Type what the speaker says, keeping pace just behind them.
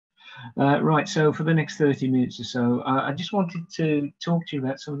Right, so for the next 30 minutes or so, I just wanted to talk to you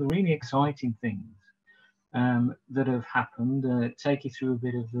about some of the really exciting things that have happened, take you through a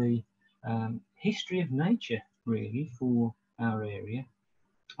bit of the history of nature, really, for our area.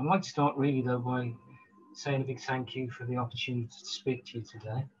 I'd like to start really, though, by saying a big thank you for the opportunity to speak to you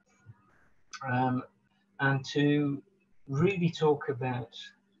today, and to really talk about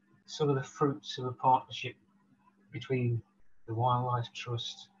some of the fruits of a partnership between the Wildlife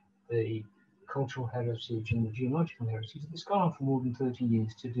Trust, the cultural heritage and the geological heritage that's gone on for more than 30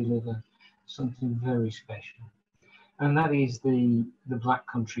 years to deliver something very special. And that is the Black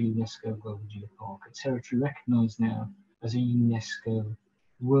Country UNESCO Global Geopark, a territory recognised now as a UNESCO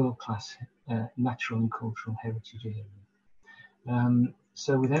world-class natural and cultural heritage area.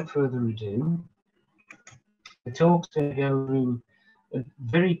 So without further ado, the talk's going to go through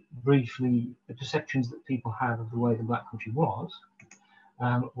very briefly the perceptions that people have of the way the Black Country was,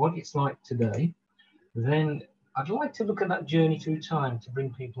 what it's like today. Then I'd like to look at that journey through time to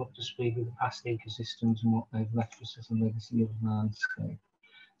bring people up to speed with the past ecosystems and what they've left us as a legacy of landscape,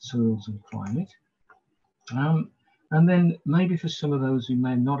 soils and climate. And then maybe for some of those who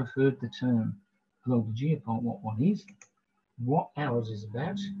may not have heard the term Global Geopark, what one is, what ours is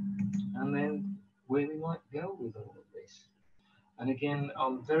about, and then where we might go with all of this. And again,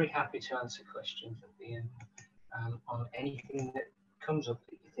 I'm very happy to answer questions at the end on anything that comes up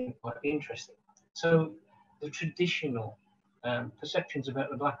that you think might be interesting. So the traditional perceptions about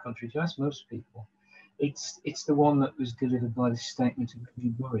the Black Country, to ask most people, it's the one that was delivered by the statement of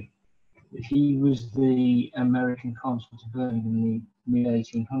Bury. He was the American consul to Birmingham in the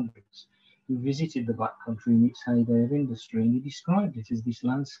mid-1800s, who visited the Black Country in its heyday of industry, and he described it as this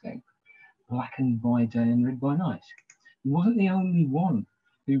landscape, blackened by day and red by night. He wasn't the only one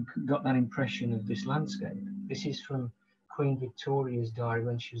who got that impression of this landscape. This is from Queen Victoria's diary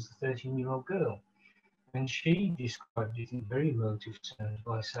when she was a 13-year-old girl. And she described it in very emotive terms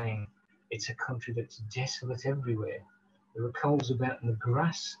by saying, it's a country that's desolate everywhere. There are coals about and the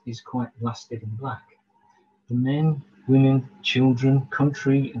grass is quite blasted and black. The men, women, children,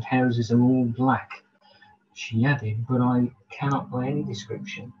 country and houses are all black. She added, but I cannot by any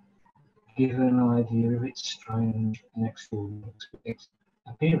description give an idea of its strange and extraordinary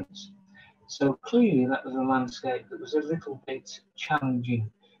appearance. So clearly that was a landscape that was a little bit challenging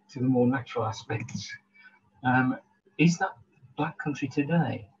to the more natural aspects. Is that Black Country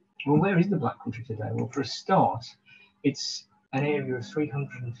today? Well, where is the Black Country today? Well, for a start, it's an area of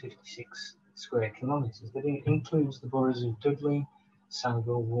 356 square kilometres that includes the boroughs of Dudley,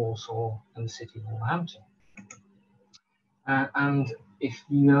 Sandville, Walsall and the city of Wolverhampton. And if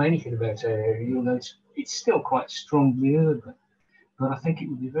you know anything about our area, you'll know it's still quite strongly urban, but I think it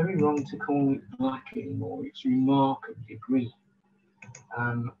would be very wrong to call it black anymore. It's remarkably green.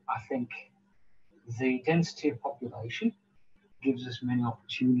 I think the density of population gives us many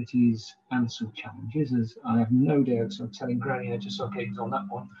opportunities and some challenges, as I have no doubt. So I'm telling Granny how to suck eggs on that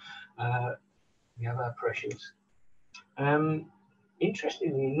one. We have our pressures.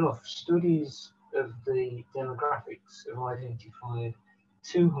 Interestingly enough, studies of the demographics have identified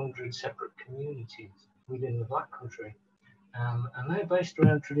 200 separate communities within the Black Country, and they're based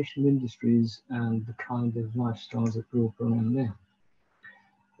around traditional industries and the kind of lifestyles that grew up around them.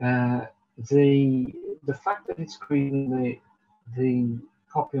 The fact that it's green, the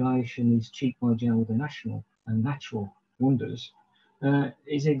population is cheek by jowl with the national and natural wonders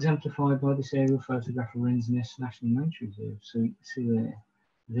is exemplified by this aerial photograph of Wren's Nest National Nature Reserve. So you can see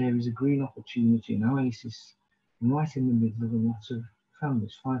there is a green opportunity, an oasis right in the middle of a lot of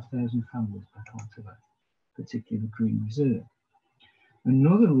families, 5,000 families back onto that particular green reserve.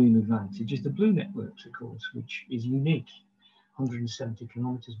 Another real advantage is the blue networks, of course, which is unique. 170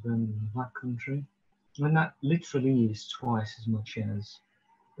 kilometres Birmingham in the Black Country, and that literally is twice as much as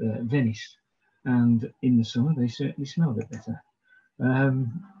Venice. And in the summer, they certainly smell a bit better.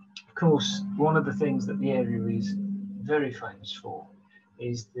 Of course, one of the things that the area is very famous for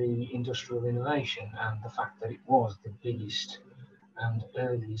is the industrial innovation and the fact that it was the biggest and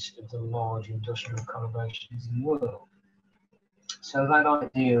earliest of the large industrial conurbations in the world. So that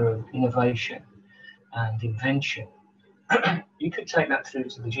idea of innovation and invention, you could take that through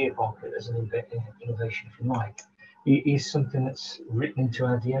to the geopark as an innovation, if you like. It is something that's written into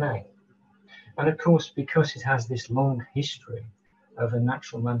our DNA. And of course, because it has this long history of a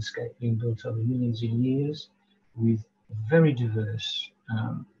natural landscape being built over millions of years with very diverse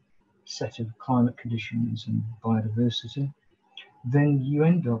set of climate conditions and biodiversity, then you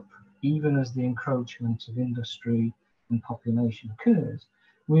end up, even as the encroachment of industry and population occurs,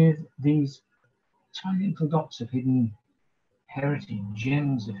 with these tiny little dots of hidden heritage,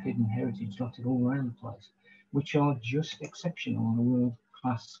 gems of hidden heritage dotted all around the place, which are just exceptional on a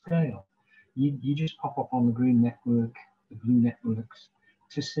world-class scale. You just pop up on the green network, the blue networks,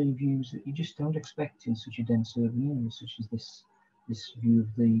 to see views that you just don't expect in such a dense urban area, such as this view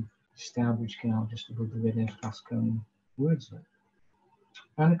of the Stourbridge Canal just above the Red House Glasgow and Wordsworth.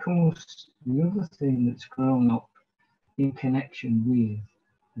 And of course, the other thing that's grown up in connection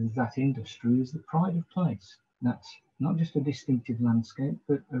with that industry is the pride of place. That's not just a distinctive landscape,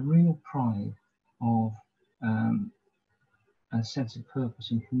 but a real pride of a sense of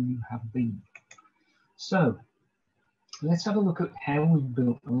purpose in who you have been. So let's have a look at how we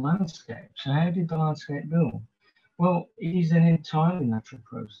built the landscape. So how did the landscape build? Well, it is an entirely natural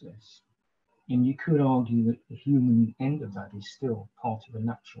process. And you could argue that the human end of that is still part of a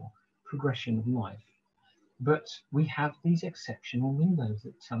natural progression of life. But we have these exceptional windows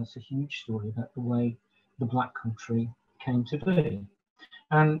that tell us a huge story about the way the Black Country came to be.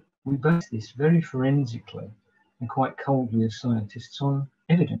 And we base this very forensically and quite coldly as scientists on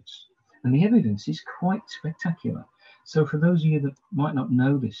evidence. And the evidence is quite spectacular. So for those of you that might not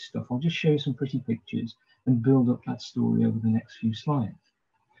know this stuff, I'll just show you some pretty pictures and build up that story over the next few slides.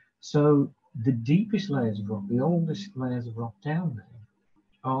 So the deepest layers of rock, the oldest layers of rock down there,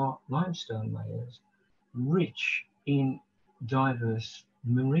 are limestone layers rich in diverse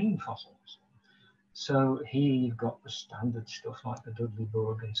marine fossils. So here you've got the standard stuff like the Dudley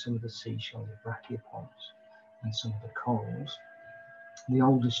bug and some of the seashells, the brachiopods, and some of the corals. The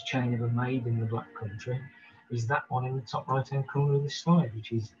oldest chain ever made in the Black Country is that one in the top right-hand corner of this slide,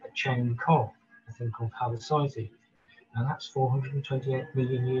 which is a chain coral, a thing called Halosite, and that's 428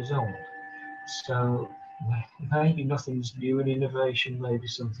 million years old. So maybe nothing's new, and innovation may be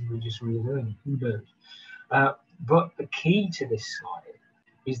something we're just relearning, who knows? But the key to this slide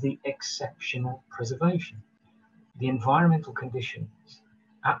is the exceptional preservation. The environmental conditions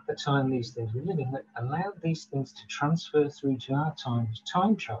at the time these things were living that allowed these things to transfer through to our time as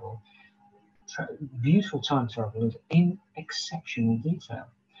time travel, beautiful time travelers in exceptional detail.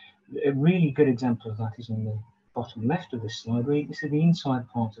 A really good example of that is on the bottom left of this slide, where you can see the inside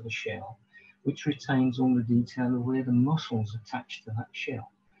part of the shell, which retains all the detail of where the muscles attach to that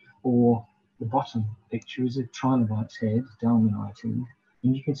shell. Or the bottom picture is a trilobite's head, Dalmanite,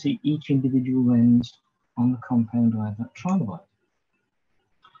 and you can see each individual lens on the compound eye of that trilobite.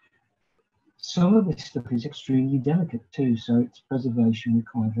 Some of this stuff is extremely delicate too, so its preservation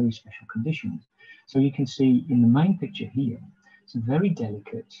requires very special conditions. So you can see in the main picture here, it's a very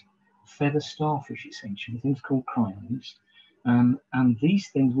delicate feather starfish, essentially, things called cryons. And these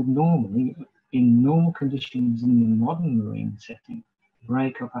things would normally, in normal conditions in the modern marine setting,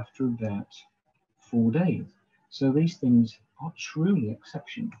 break up after about 4 days. So these things are truly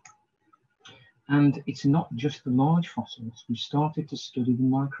exceptional. And it's not just the large fossils. We've started to study the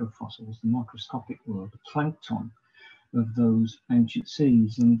microfossils, the microscopic world, the plankton of those ancient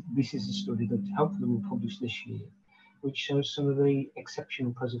seas. And this is a study that hopefully we'll publish this year, which shows some of the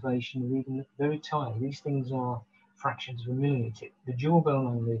exceptional preservation of even very tiny. These things are fractions of a millimeter. The jawbone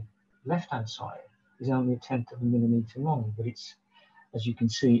on the left-hand side is only 1/10 of a millimeter long, but it's, as you can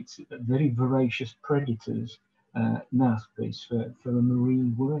see, it's a very voracious predator's mouthpiece for a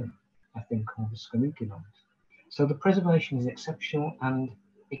marine worm, I think, called the Scamucidons. So the preservation is exceptional, and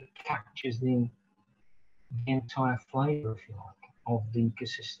it captures the entire flavour, if you like, of the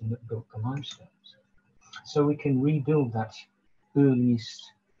ecosystem that built the limestones. So we can rebuild that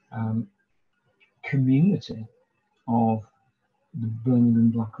earliest community of the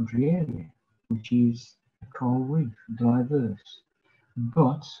Birmingham Black Country area, which is a coral reef, diverse,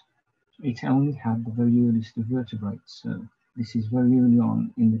 but it only had the very earliest of vertebrates. So this is very early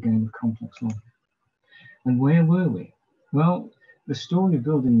on in the game of complex life. And where were we? Well, the story of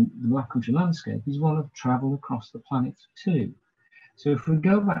building the Black Country landscape is one of travel across the planet too. So if we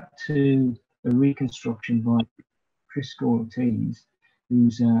go back to a reconstruction by Chris Ortiz,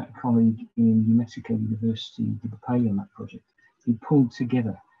 who's a colleague in New Mexico University, did the Paleomap project. He pulled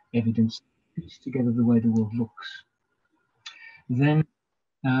together evidence, pieced together the way the world looks. Then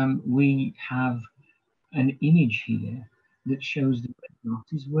we have an image here that shows the red dot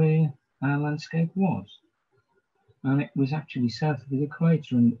is where our landscape was. And it was actually south of the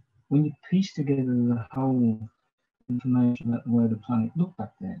equator. And when you piece together the whole information about the way the planet looked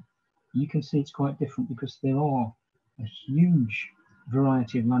back then, you can see it's quite different, because there are a huge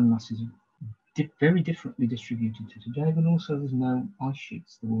variety of land masses very differently distributed to today, but also there's no ice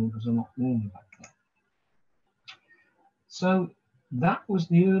sheets. The world was a lot warmer back then. So that was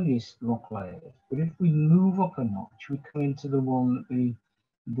the earliest rock layer. But if we move up a notch, we come into the one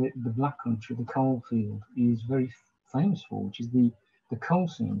that the Black Country, the coal field, is very famous for, which is the coal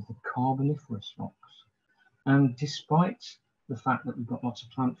seams, the Carboniferous rocks. And despite the fact that we've got lots of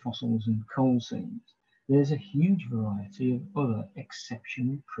plant fossils and coal seams, there's a huge variety of other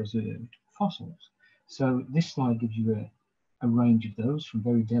exceptionally preserved fossils. So this slide gives you a range of those, from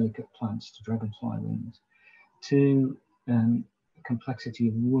very delicate plants to dragonfly wings, to complexity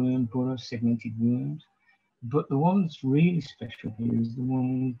of worm burrows, segmented worms. But the one that's really special here is the one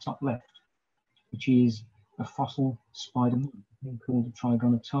in the top left, which is a fossil spider called the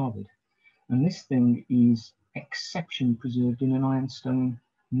Trigonotarbid. And this thing is exceptionally preserved in an ironstone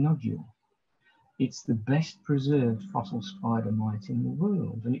nodule. It's the best preserved fossil spider mite in the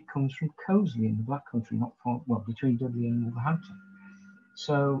world, and it comes from Coseley in the Black Country, not far, well, between Dudley and Wolverhampton.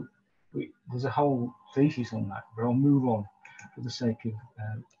 So there's a whole thesis on that, but I'll move on for the sake of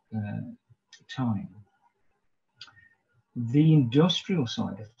time. The industrial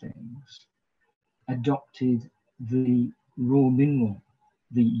side of things adopted the raw mineral,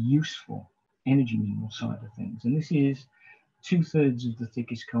 the useful energy mineral side of things. And this is 2/3 of the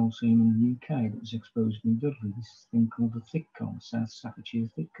thickest coal seam in the UK that was exposed in Dudley. This is a thing called the thick coal, South Staffordshire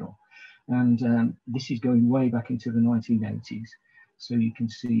thick coal. And this is going way back into the 1980s. So you can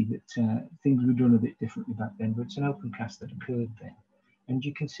see that things were done a bit differently back then, but it's an open cast that occurred then. And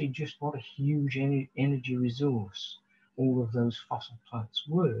you can see just what a huge energy resource all of those fossil plants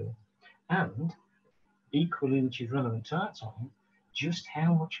were. And equally, which is relevant to our time, just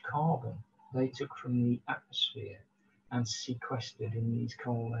how much carbon they took from the atmosphere and sequestered in these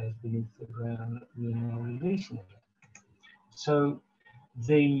coal layers beneath the ground that we're now releasing again. So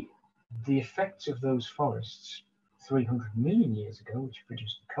the effects of those forests 300 million years ago, which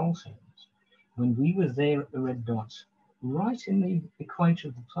produced the coal seams, when we were there at the red dots, right in the equator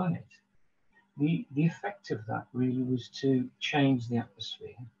of the planet, the effect of that really was to change the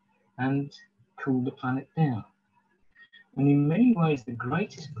atmosphere and cool the planet down. And in many ways, the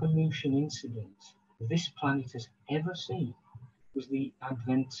greatest pollution incident this planet has ever seen was the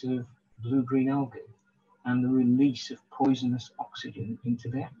advent of blue-green algae and the release of poisonous oxygen into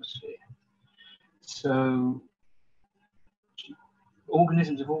the atmosphere. So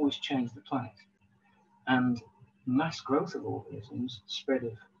organisms have always changed the planet, and mass growth of organisms, spread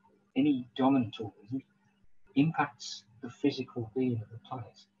of any dominant organism, impacts the physical being of the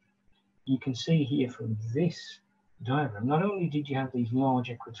planet. You can see here from this diagram, not only did you have these large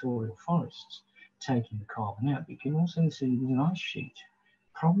equatorial forests taking the carbon out, but you can also see there's an ice sheet,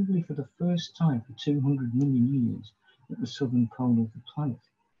 probably for the first time for 200 million years, at the southern pole of the planet.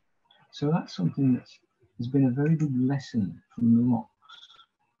 So that's something that has been a very big lesson from the rocks.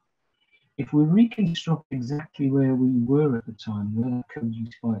 If we reconstruct exactly where we were at the time, where that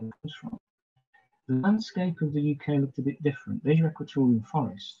Coseley spider comes from, the landscape of the UK looked a bit different. There's your equatorial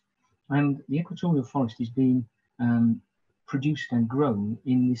forest, and the equatorial forest is being produced and grown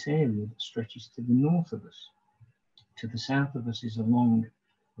in this area that stretches to the north of us. To the south of us is a long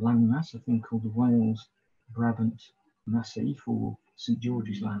landmass, a thing called the Wales Brabant Massif, or St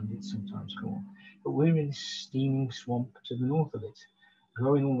George's Land it's sometimes called. But we're in this steaming swamp to the north of it,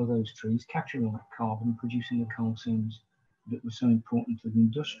 growing all of those trees, capturing all that carbon, producing the coal seams that were so important to the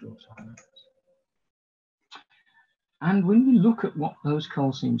industrial side of it. And when we look at what those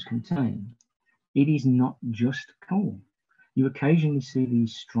coal seams contain, it is not just coal. You occasionally see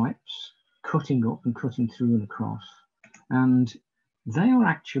these stripes cutting up and cutting through and across, and they are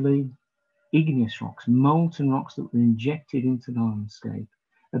actually igneous rocks, molten rocks that were injected into the landscape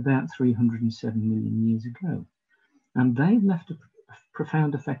about 307 million years ago. And they've left a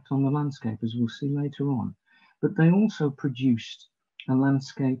profound effect on the landscape, as we'll see later on. But they also produced a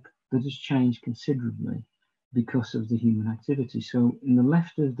landscape that has changed considerably because of the human activity. So in the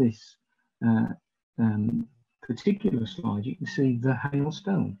left of this particular slide, you can see the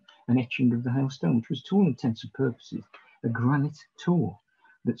hailstone, an etching of the hailstone, which was to all intents and purposes a granite tor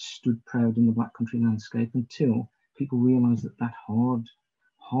that stood proud in the Black Country landscape until people realised that that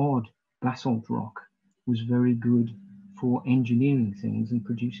hard basalt rock was very good for engineering things and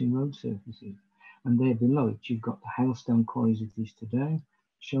producing road surfaces. And there below it, you've got the hailstone quarries it is today,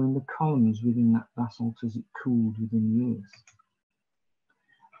 showing the columns within that basalt as it cooled within the earth.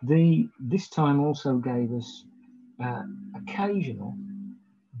 This time also gave us occasional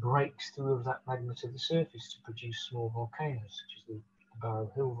breaks through of that magma to the surface to produce small volcanoes, such as the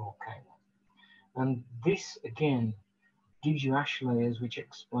Barrow Hill volcano. And this again gives you ash layers which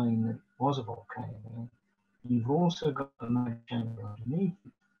explain that it was a volcano. You've also got the magma chamber underneath,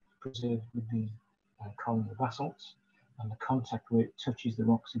 preserved with the columnar basalts and the contact where it touches the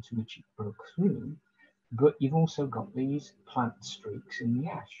rocks into which it broke through. But you've also got these plant streaks in the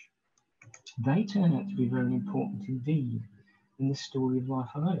ash. they turn out to be very important indeed in the story of life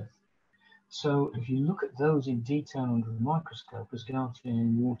on Earth. So if you look at those in detail under a microscope, as Gartier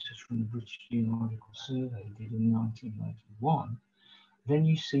and Worton from the British Geological Survey did in 1991, then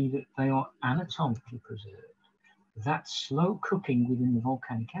you see that they are anatomically preserved. That slow cooking within the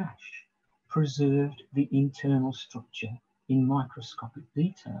volcanic ash preserved the internal structure in microscopic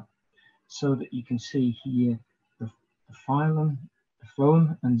detail, so that you can see here the phloem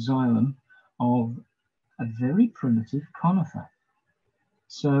and xylem of a very primitive conifer.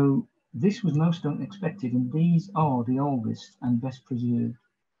 So this was most unexpected, and these are the oldest and best preserved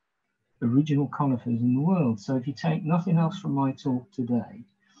original conifers in the world. So if you take nothing else from my talk today,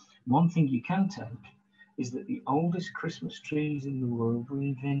 one thing you can take is that the oldest Christmas trees in the world were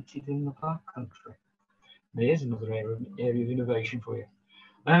invented in the Black Country. There's another area of innovation for you.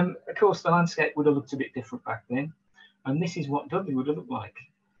 Of course, the landscape would have looked a bit different back then, and this is what Dudley would have looked like.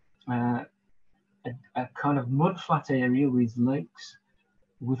 A kind of mud-flat area with lakes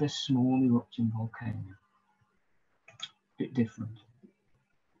with a small erupting volcano. Bit different.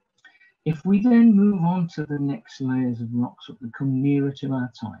 If we then move on to the next layers of rocks that come nearer to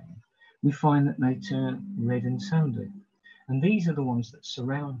our time, we find that they turn red and sandy. And these are the ones that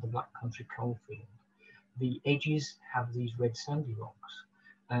surround the Black Country coalfield. The edges have these red sandy rocks.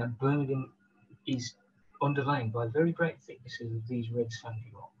 Birmingham is underlain by very great thicknesses of these red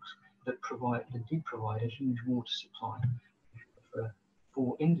sandy rocks that do provide a huge water supply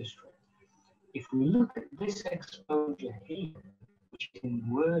for industry. If we look at this exposure here, which is in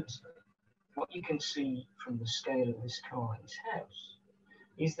words, what you can see from the scale of this car in this house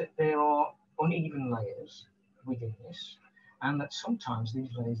is that there are uneven layers within this, and that sometimes these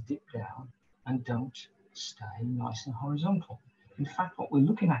layers dip down and don't stay nice and horizontal. In fact, what we're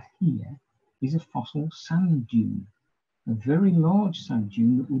looking at here is a fossil sand dune, a very large sand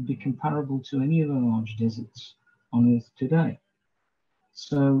dune that would be comparable to any of the large deserts on Earth today.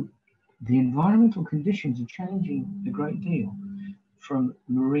 So the environmental conditions are changing a great deal, from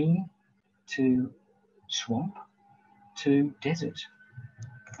marine to swamp to desert.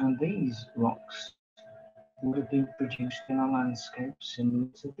 And these rocks would have been produced in a landscape similar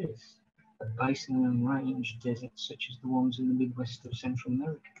to this, a basin and range desert such as the ones in the Midwest of Central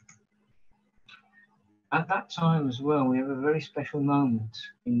America. At that time as well, we have a very special moment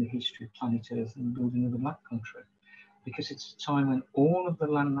in the history of planet Earth and the building of the Black Country, because it's a time when all of the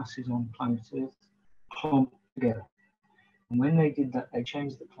land masses on planet Earth clumped together. And when they did that, they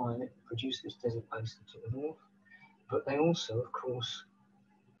changed the climate, produced this desert basin to the north, but they also, of course,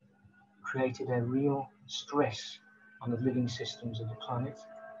 created a real stress on the living systems of the planet,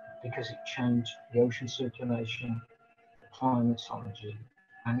 because it changed the ocean circulation, the climatology,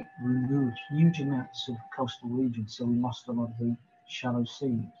 and it removed huge amounts of coastal regions, so we lost a lot of the shallow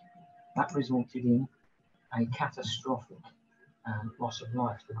seas. That resulted in a catastrophic loss of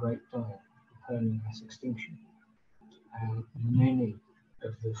life, the Great Dire, the Permian mass extinction. Many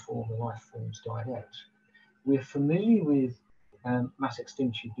of the former life forms died out. We're familiar with mass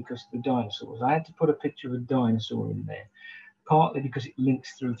extinction because of the dinosaurs. I had to put a picture of a dinosaur in there, partly because it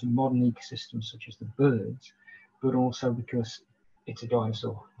links through to modern ecosystems such as the birds, but also because it's a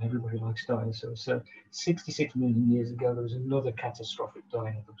dinosaur. Everybody likes dinosaurs. So 66 million years ago, there was another catastrophic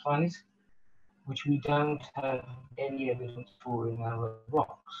dying of the planet, which we don't have any evidence for in our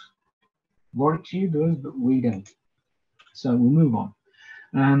rocks. Warwickshire does, but we don't. So we'll move on.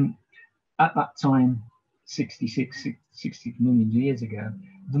 At that time, 60 million years ago,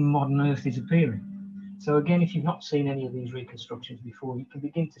 the modern Earth is appearing. So again, if you've not seen any of these reconstructions before, you can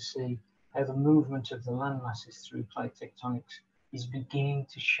begin to see how the movement of the land masses through plate tectonics is beginning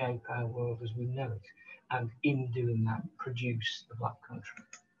to shape our world as we know it, and in doing that, produce the Black Country.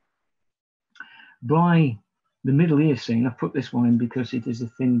 By the Middle Eocene, I put this one in because it is a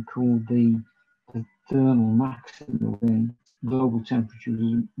thing called the thermal maximum, when global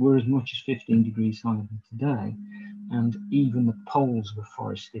temperatures were as much as 15 degrees higher than today, and even the poles were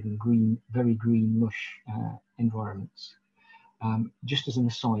forested in green, very green, lush environments. Just as an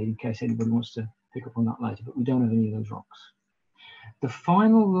aside, in case anybody wants to pick up on that later, but we don't have any of those rocks. The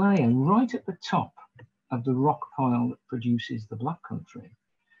final layer, right at the top of the rock pile that produces the Black Country,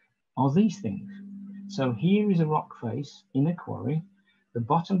 are these things. So here is a rock face in a quarry. The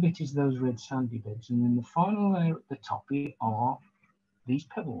bottom bit is those red sandy beds, and then the final layer at the top are these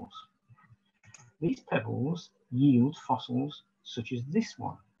pebbles. These pebbles yield fossils such as this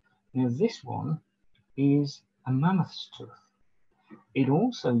one. Now this one is a mammoth's tooth. It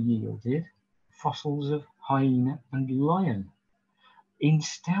also yielded fossils of hyena and lion in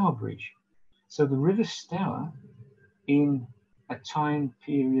Stourbridge. So the River Stour in a time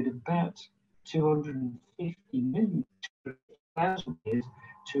period about 250,000 years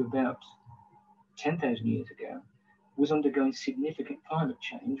to about 10,000 years ago, was undergoing significant climate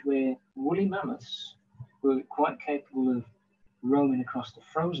change where woolly mammoths were quite capable of roaming across the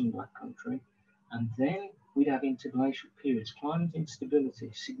frozen Black Country, and then we'd have interglacial periods, climate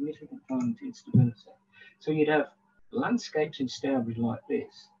instability, significant climate instability. So you'd have landscapes in Stourbridge like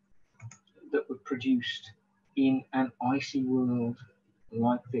this that were produced in an icy world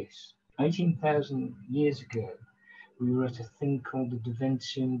like this. 18,000 years ago, we were at a thing called the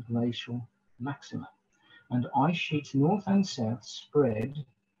Devonian glacial maxima, and ice sheets north and south spread,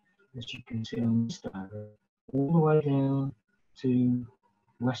 as you can see on this diagram, all the way down to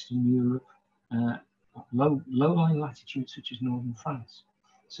Western Europe, low-lying latitudes such as northern France.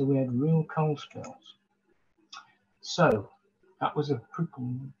 So we had real cold spells. So that was a quick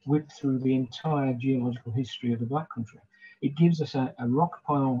whip through the entire geological history of the Black Country. It gives us a rock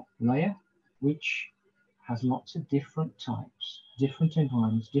pile layer which has lots of different types, different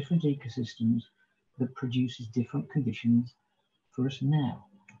environments, different ecosystems that produces different conditions for us now.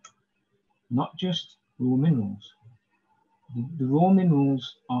 Not just raw minerals. The raw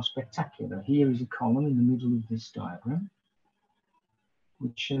minerals are spectacular. Here is a column in the middle of this diagram,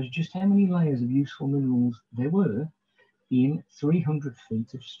 which shows just how many layers of useful minerals there were in 300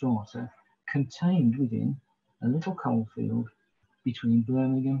 feet of strata contained within a little coal field between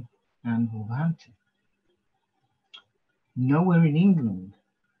Birmingham and Wolverhampton. Nowhere in England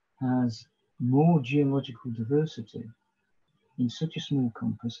has more geological diversity in such a small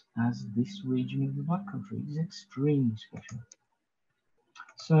compass as this region of the Black Country. It is extremely special.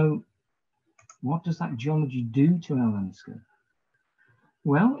 So what does that geology do to our landscape?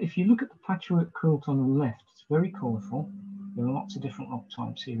 Well, if you look at the patchwork quilt on the left, it's very colourful. There are lots of different rock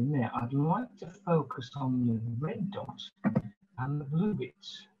types here and there. I'd like to focus on the red dots and the blue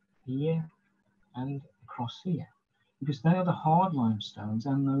bits here and across here, because they are the hard limestones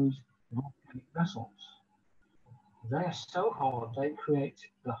and those volcanic basalts. They are so hard they create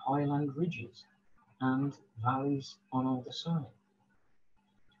the highland ridges and valleys on either side.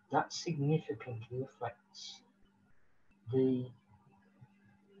 That significantly affects the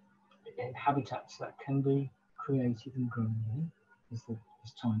habitats that can be created and grown in as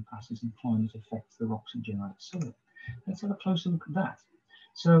time passes and climate affects the rocks and generates soil. Let's have a closer look at that.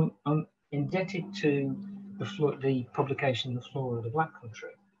 So I'm indebted to the publication of the Flora of the Black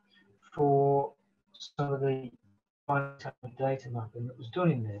Country for some of the data mapping that was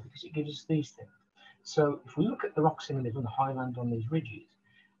done in there, because it gives us these things. So if we look at the rocks in the middle and the highland on these ridges,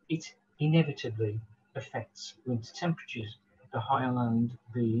 it inevitably affects winter temperatures, the higher land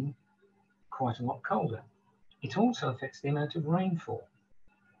being quite a lot colder. It also affects the amount of rainfall.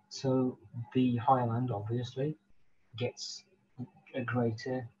 So the higher land obviously gets a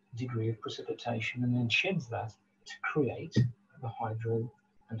greater degree of precipitation and then sheds that to create the hydro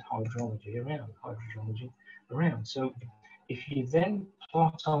and hydrology around. So if you then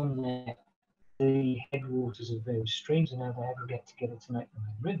plot on there the headwaters of various streams and how they aggregate together to make them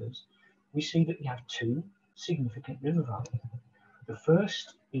rivers, we see that we have two significant river valleys. The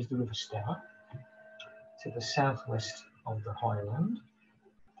first is the River Stour to the southwest of the highland.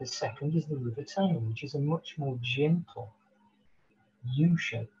 The second is the River Tame, which is a much more gentle,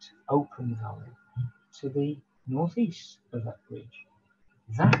 U-shaped, open valley to the northeast of that bridge.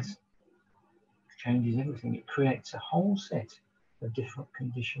 That changes everything. It creates a whole set of different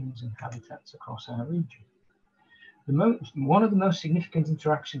conditions and habitats across our region. One of the most significant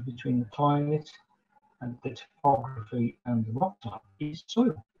interactions between the climate and the topography and the rock type is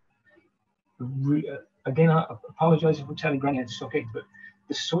soil. Again, I apologise if I'm telling Granny how to suck eggs, but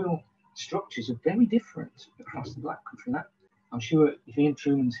the soil structures are very different across the Black Country. That, I'm sure if Ian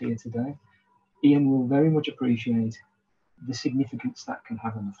Truman's here today, Ian will very much appreciate the significance that can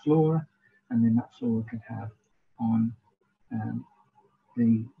have on the flora, and then that flora can have on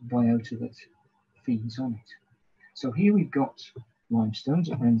the biota that feeds on it. So here we've got limestones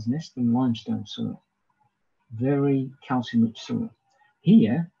at Wren's Nest and limestone soil, very calcium-rich soil.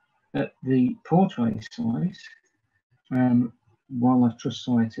 Here at the Portray site, Wildlife Trust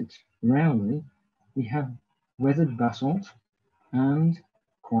site at Rowley, we have weathered basalt and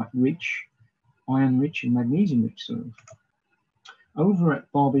quite rich, iron-rich and magnesium-rich soils. Over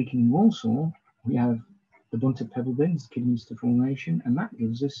at Barbeacon in Walsall, we have the bunted pebble beds, Kidderminster Formation, and that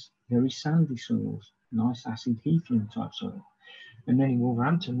gives us very sandy soils, nice acid heathland type soil. And then in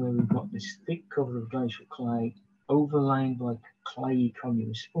Wolverhampton, where we've got this thick cover of glacial clay overlain by clayey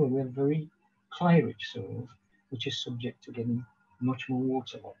columns, we have very clay-rich soils, which are subject to getting much more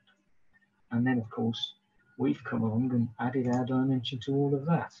waterlogged. And then, of course, we've come along and added our dimension to all of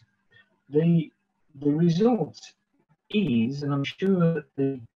that. The result is, and I'm sure that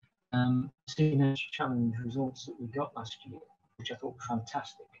the Sea Nature Challenge results that we got last year, which I thought were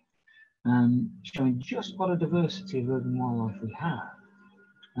fantastic, showing just what a diversity of urban wildlife we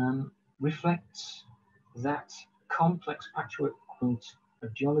have, reflects that complex patchwork quilt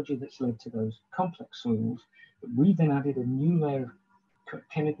of geology that's led to those complex soils. But we then added a new layer of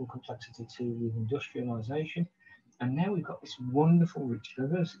chemical complexity to with industrialization, and now we've got this wonderful rich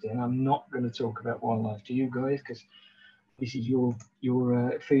diversity. And I'm not going to talk about wildlife to you guys because this is your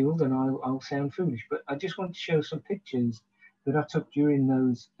field, and I'll sound foolish. But I just want to show some pictures that I took during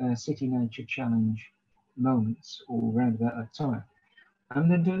those City Nature Challenge moments, or around about that time. And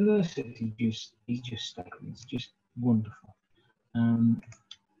the diversity is just staggering. It's just wonderful.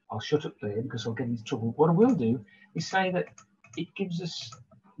 I'll shut up there because I'll get into trouble. What I will do is say that it gives us,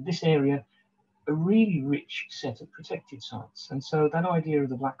 this area, a really rich set of protected sites. And so that idea of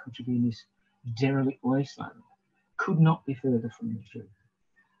the Black Country being this derelict wasteland could not be further from the truth.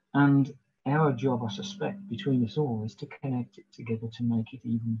 And our job, I suspect, between us all is to connect it together to make it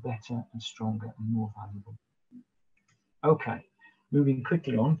even better and stronger and more valuable. Okay, moving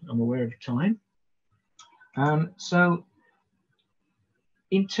quickly on, I'm aware of time. So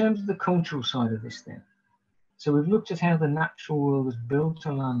in terms of the cultural side of this thing, so we've looked at how the natural world has built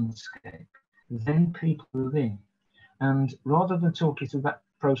a landscape, then people move in. And rather than talk you through that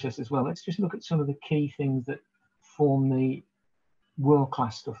process as well, let's just look at some of the key things that form the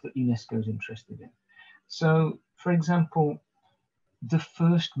world-class stuff that UNESCO is interested in. So, for example, the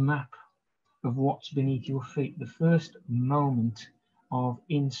first map of what's beneath your feet, the first moment of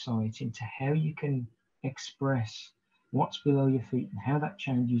insight into how you can express what's below your feet and how that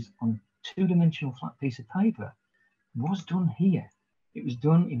changes on a two-dimensional flat piece of paper was done here. It was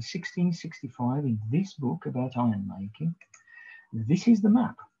done in 1665 in this book about iron making. This is the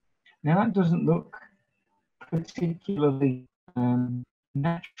map. Now that doesn't look particularly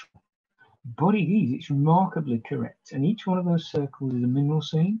natural, but it is. It's remarkably correct. And each one of those circles is a mineral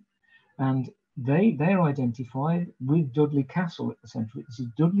seam, and they're identified with Dudley Castle at the centre of it. This is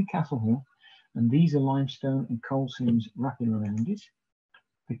Dudley Castle Hill, and these are limestone and coal seams wrapping around it.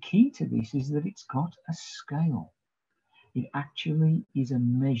 The key to this is that it's got a scale. It actually is a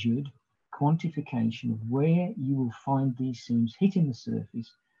measured quantification of where you will find these seams hitting the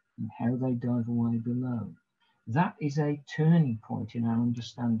surface and how they dive away below. That is a turning point in our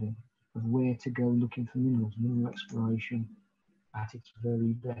understanding of where to go looking for minerals, mineral exploration at its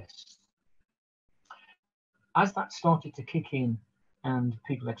very best. As that started to kick in and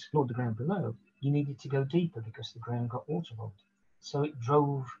people explored the ground below, you needed to go deeper because the ground got waterlogged. So it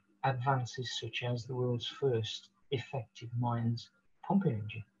drove advances such as the world's first effective mines pumping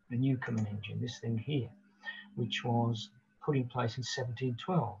engine, the Newcomen engine, this thing here, which was put in place in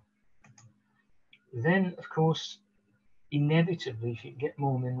 1712. Then, of course, inevitably, if you get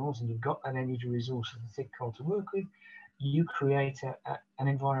more minerals and you've got that energy resource of the thick coal to work with, you create an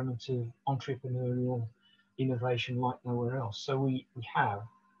environment of entrepreneurial innovation like nowhere else. So we have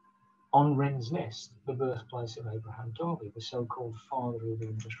on Wren's Nest, the birthplace of Abraham Darby, the so-called father of the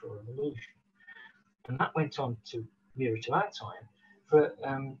Industrial Revolution. And that went on to nearer to our time for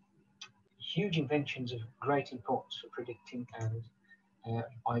huge inventions of great importance for predicting and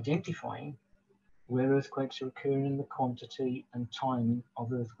identifying where earthquakes are occurring and the quantity and timing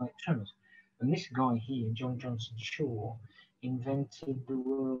of earthquake tremors. And this guy here, John Johnson Shaw, invented the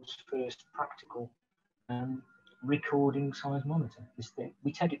world's first practical recording seismometer. This thing,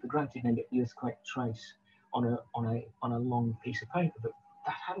 we take it for granted now, get the earthquake trace on a long piece of paper, but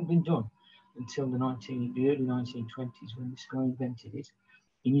that hadn't been done until the early 1920s when this guy invented it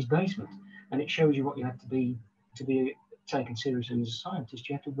in his basement. And it shows you what you have to be taken seriously as a scientist.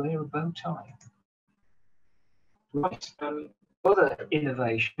 You have to wear a bow tie. Right. Other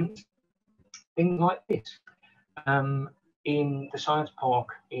innovations, things like this. In the science park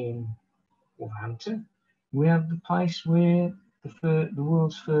in Wolverhampton, we have the place where the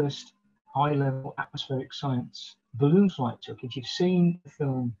world's first high-level atmospheric science balloon flight took. If you've seen the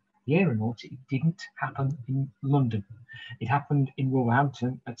film The Aeronaut, it didn't happen in London. It happened in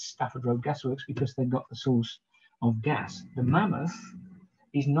Wolverhampton at Stafford Road Gasworks because they got the source of gas. The Mammoth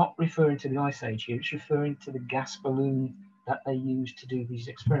is not referring to the Ice Age here, it's referring to the gas balloon that they used to do these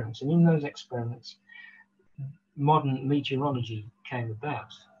experiments. And in those experiments, modern meteorology came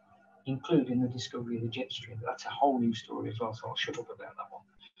about, including the discovery of the jet stream. That's a whole new story as well, so I'll shut up about that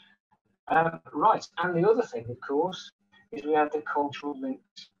one. Right, and the other thing, of course, is we have the cultural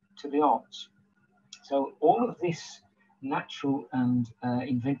links to the arts. So all of this natural and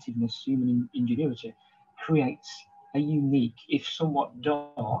inventiveness, human ingenuity, creates a unique, if somewhat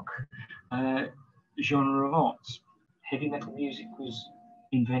dark, genre of arts. Heavy metal music was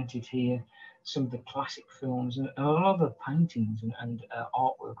invented here. Some of the classic films and a lot of the paintings and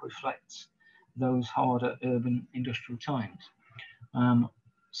artwork reflects those harder urban industrial times.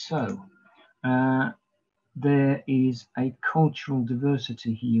 There is a cultural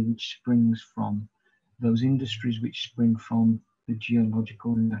diversity here which springs from those industries, which spring from the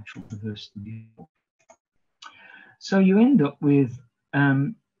geological and natural diversity. So you end up with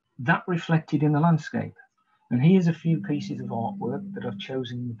that reflected in the landscape. And here's a few pieces of artwork that I've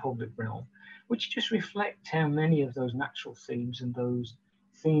chosen in the public realm, which just reflect how many of those natural themes and those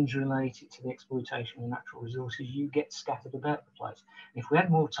themes related to the exploitation of natural resources you get scattered about the place. And if we had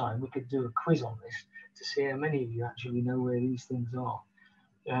more time, we could do a quiz on this to see how many of you actually know where these things are.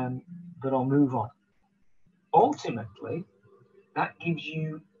 But I'll move on. Ultimately, that gives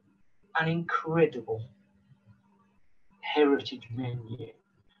you an incredible heritage menu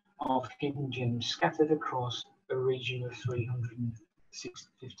of hidden gems scattered across a region of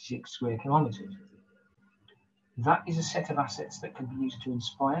 356 square kilometres. That is a set of assets that can be used to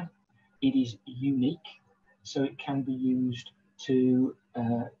inspire. It is unique, so it can be used to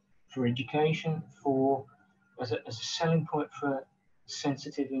for education, as a selling point for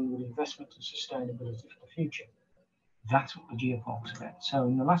sensitive inward investment and sustainability for the future. That's what the geopark's about. So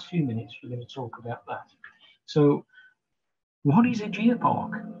in the last few minutes, we're going to talk about that. So what is a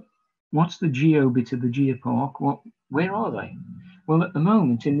geopark? What's the geo bit of the geopark? Where are they? Well, at the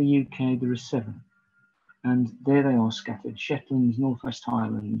moment in the UK, there are 7. And there they are scattered: Shetlands, North West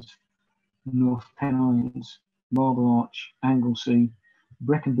Highlands, North Pennines, Marble Arch, Anglesey,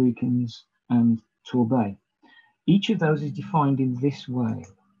 Brecon Beacons, and Torbay. Each of those is defined in this way.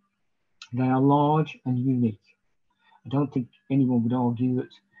 They are large and unique. I don't think anyone would argue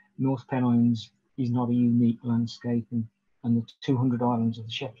that North Pennines is not a unique landscape, and the 200 islands of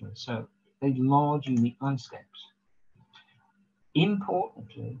the Shetlands. So they're large, unique landscapes.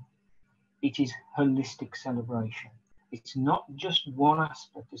 Importantly, it is holistic celebration. It's not just one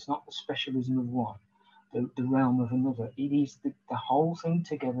aspect. It's not the specialism of one, the realm of another. It is the whole thing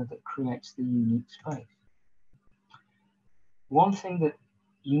together that creates the unique space. One thing that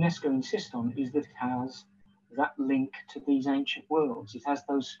UNESCO insists on is that it has that link to these ancient worlds. It has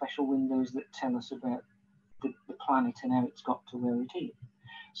those special windows that tell us about the planet and how it's got to where it is.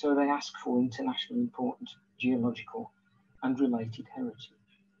 So they ask for internationally important geological and related heritage.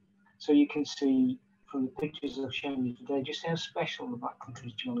 So you can see from the pictures I've shown you today just how special the Black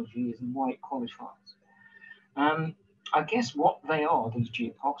Country's geology is and why it qualifies. I guess what they are, these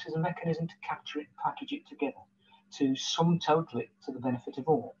geoparks, is a mechanism to capture it, package it together, to sum total it to the benefit of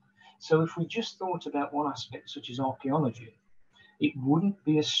all. So if we just thought about one aspect, such as archaeology, it wouldn't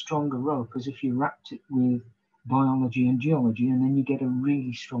be as strong a rope as if you wrapped it with biology and geology, and then you get a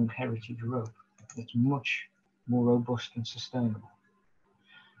really strong heritage rope that's much more robust and sustainable.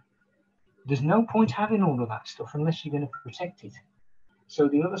 There's no point having all of that stuff unless you're going to protect it. So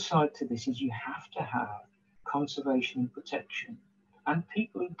the other side to this is you have to have conservation and protection, and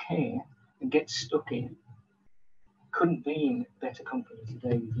people who care and get stuck in. Couldn't be in better company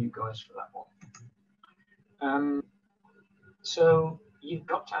today with you guys for that one. So you've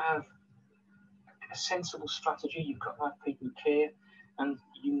got to have a sensible strategy. You've got to have people who care, and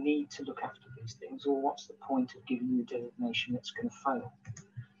you need to look after these things, or what's the point of giving you a designation that's going to fail?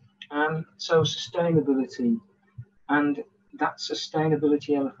 So sustainability, and that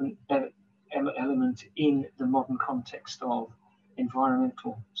sustainability element in the modern context of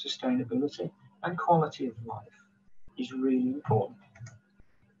environmental sustainability and quality of life is really important.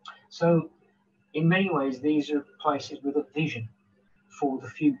 So in many ways, these are places with a vision for the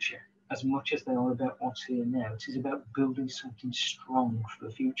future as much as they are about what's here now. It is about building something strong for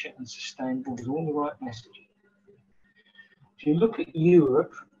the future and sustainable with all the right messages. If you look at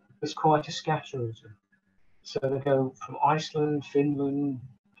Europe, there's quite a scatterism. So they go from Iceland, Finland,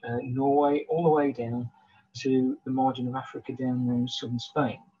 Norway, all the way down to the margin of Africa down there in southern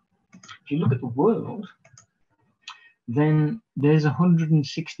Spain. If you look at the world, then there's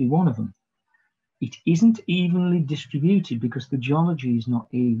 161 of them. It isn't evenly distributed because the geology is not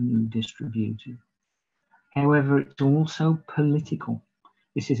evenly distributed. However, it's also political.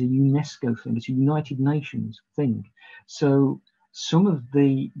 This is a UNESCO thing, it's a United Nations thing. So some of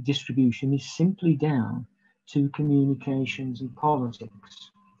the distribution is simply down to communications and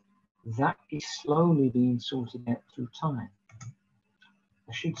politics. That is slowly being sorted out through time.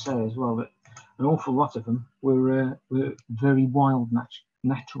 I should say as well that an awful lot of them were very wild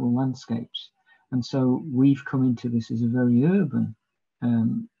natural landscapes. And so we've come into this as a very urban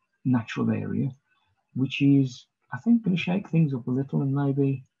natural area. which is, I think, going to shake things up a little and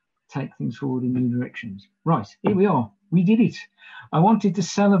maybe take things forward in new directions. Right, here we are. We did it. I wanted to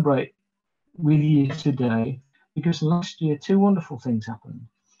celebrate with you today because last year 2 wonderful things happened.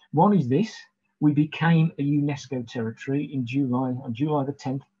 One is this: we became a UNESCO territory in on July the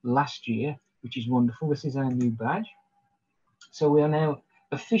 10th last year, which is wonderful. This is our new badge. So we are now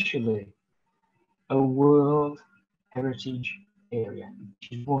officially a World Heritage Area,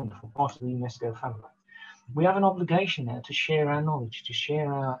 which is wonderful, part of the UNESCO family. We have an obligation now to share our knowledge, to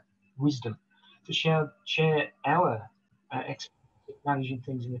share our wisdom, to share our expertise managing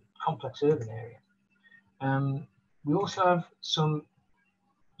things in a complex urban area. We also have some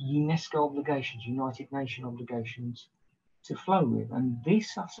UNESCO obligations, United Nations obligations to flow with. And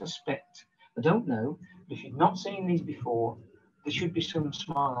this, I suspect, I don't know, but if you've not seen these before, there should be some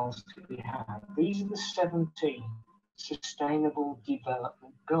smiles to be had. These are the 17 Sustainable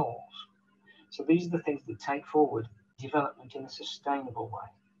Development Goals. So these are the things that take forward development in a sustainable way.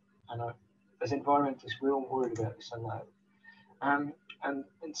 And as environmentalists, we're all worried about this, I know. And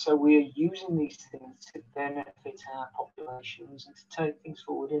so we're using these things to benefit our populations and to take things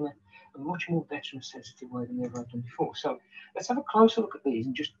forward in a much more veteran sensitive way than we ever have done before. So let's have a closer look at these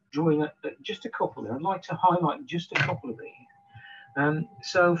and just drawing just a couple there. I'd like to highlight just a couple of these.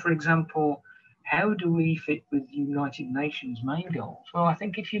 So, for example, how do we fit with United Nations main goals? Well, I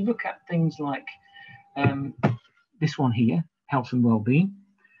think if you look at things like this one here, health and well-being,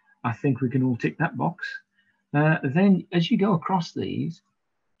 I think we can all tick that box. Then as you go across these,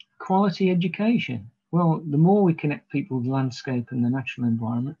 quality education. Well, the more we connect people with the landscape and the natural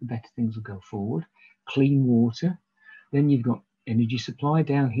environment, the better things will go forward. Clean water. Then you've got energy supply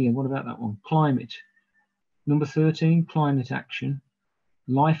down here. What about that one? Climate. Number 13, climate action.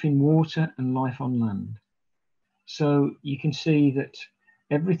 Life in water and life on land. So you can see that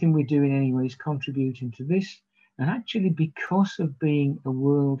everything we're doing anyway is contributing to this. And actually, because of being a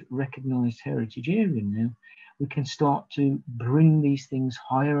world recognized heritage area now, we can start to bring these things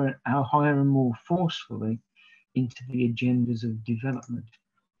higher and more forcefully into the agendas of development.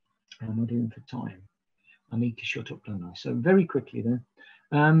 And we're doing for time. I need to shut up, don't I? So very quickly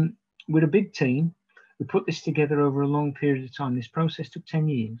then, with a big team, we put this together over a long period of time. This process took 10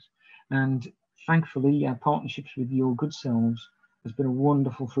 years. And thankfully, our partnerships with your good selves has been a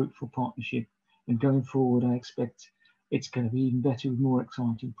wonderful, fruitful partnership. And going forward, I expect it's going to be even better with more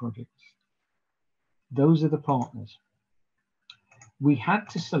exciting projects. Those are the partners. We had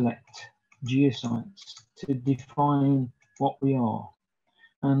to select geosites to define what we are.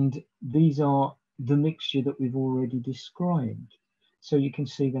 And these are the mixture that we've already described. So you can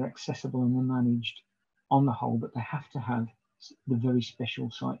see they're accessible and they're managed on the whole, but they have to have the very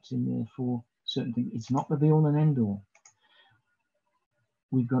special sites in there for certain things. It's not the be all and end all.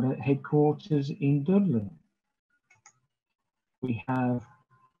 We've got a headquarters in Dudley. We have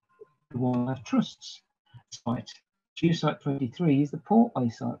the Wildlife Trust's site. Geosite 23 is the Portway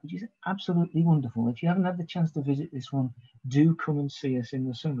site, which is absolutely wonderful. If you haven't had the chance to visit this one, do come and see us in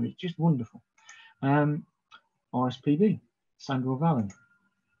the summer. It's just wonderful. RSPB, Sandwell Valley.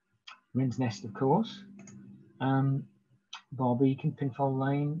 Wren's Nest, of course. Barbeacon, Pinfold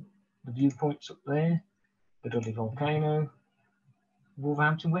Lane, the viewpoints up there, the Dudley Volcano,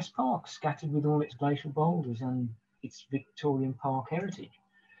 Wolverhampton West Park, scattered with all its glacial boulders and its Victorian Park heritage.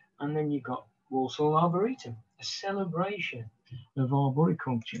 And then you've got Walsall Arboretum, a celebration of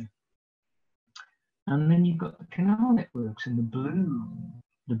arboriculture. And then you've got the canal networks and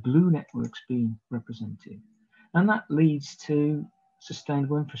the blue networks being represented. And that leads to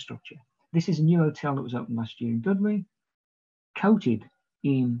sustainable infrastructure. This is a new hotel that was opened last year in Dudley, coated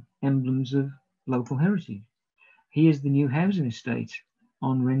in emblems of local heritage. Here's the new housing estate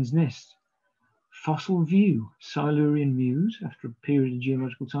on Wren's Nest. Fossil View, Silurian Mews after a period of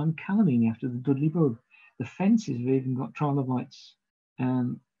geological time, Calamine after the Dudley Bug. The fences have even got trilobites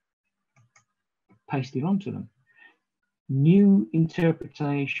pasted onto them. New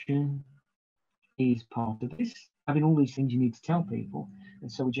interpretation is part of this. Having all these things you need to tell people,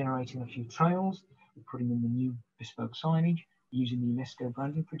 and so we're generating a few trails, we're putting in the new bespoke signage, using the UNESCO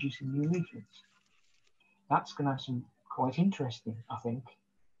branding, producing new leaflets. That's going to have some quite interesting, I think,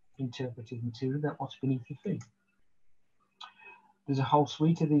 interpretive material about what's beneath your feet. There's a whole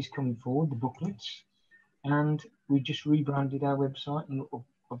suite of these coming forward, the booklets, and we just rebranded our website and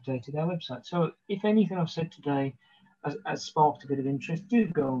updated our website. So if anything I've said today has sparked a bit of interest, do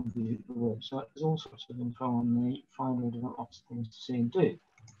go and visit the website. There's all sorts of info on there. You find lots of things to see and do.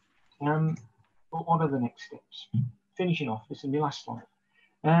 But what are the next steps? Finishing off, this is my last slide.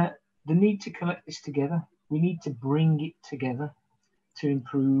 The need to collect this together. We need to bring it together to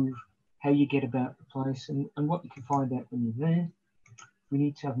improve how you get about the place, and what you can find out when you're there. We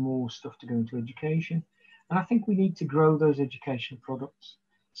need to have more stuff to go into education. And I think we need to grow those educational products.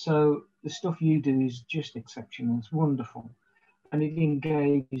 So the stuff you do is just exceptional. It's wonderful. And it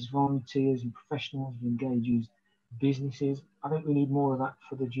engages volunteers and professionals, it engages businesses. I think we need more of that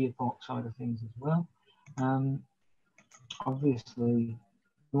for the geopark side of things as well. Obviously,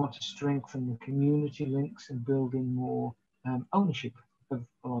 we want to strengthen the community links and build in more ownership of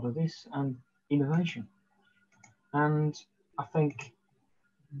a lot of this and innovation. And I think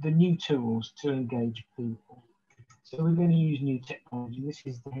the new tools to engage people. So we're going to use new technology. This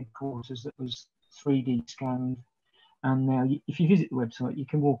is the headquarters that was 3D scanned. And now if you visit the website, you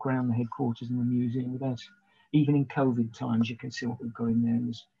can walk around the headquarters and the museum without, even in COVID times, you can see what we've got in there.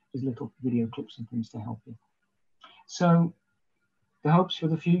 There's little video clips and things to help you. So the hopes for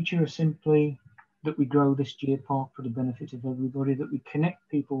the future are simply that we grow this geopark for the benefit of everybody, that we connect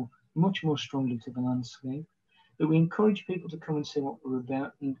people much more strongly to the landscape, that we encourage people to come and see what we're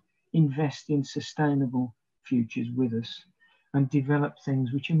about and invest in sustainable futures with us and develop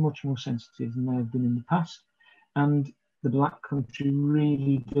things which are much more sensitive than they have been in the past. And the Black Country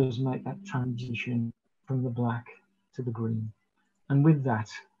really does make that transition from the black to the green. And with that,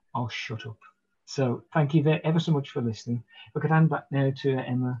 I'll shut up. So thank you ever so much for listening. We could hand back now to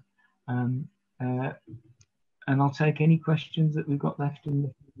Emma, and I'll take any questions that we've got left in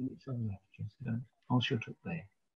the minutes on the lecture. So I'll shut up there.